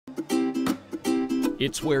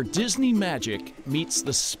It's where Disney magic meets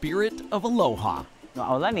the spirit of Aloha.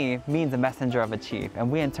 Aulani means a messenger of a chief, and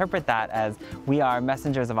we interpret that as we are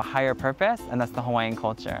messengers of a higher purpose, and that's the Hawaiian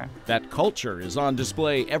culture. That culture is on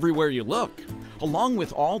display everywhere you look, along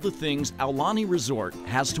with all the things Aulani Resort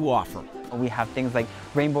has to offer. We have things like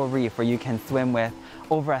Rainbow Reef, where you can swim with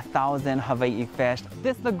over 1,000 Hawaii fish.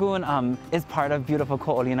 This lagoon is part of beautiful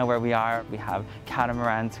Ko'olina where we are. We have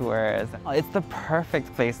catamaran tours. It's the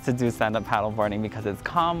perfect place to do stand-up paddleboarding because it's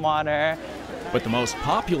calm water. But the most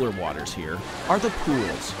popular waters here are the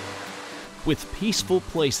pools, with peaceful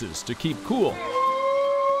places to keep cool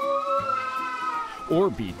or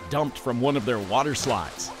be dumped from one of their water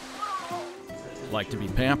slides. Like to be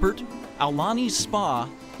pampered? Aulani's Spa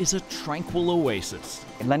is a tranquil oasis.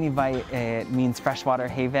 Lanivai means freshwater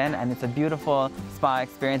haven, and it's a beautiful spa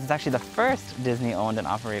experience. It's actually the first Disney-owned and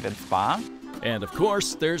operated spa. And of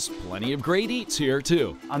course, there's plenty of great eats here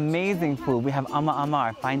too. Amazing food. We have Ama Ama,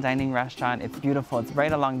 our fine dining restaurant. It's beautiful. It's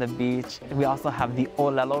right along the beach. We also have the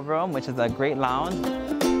Olelo room, which is a great lounge.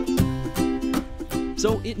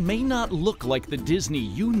 So it may not look like the Disney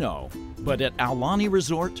you know, but at Aulani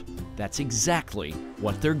Resort, that's exactly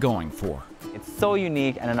what they're going for. It's so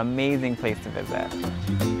unique and an amazing place to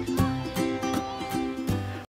visit.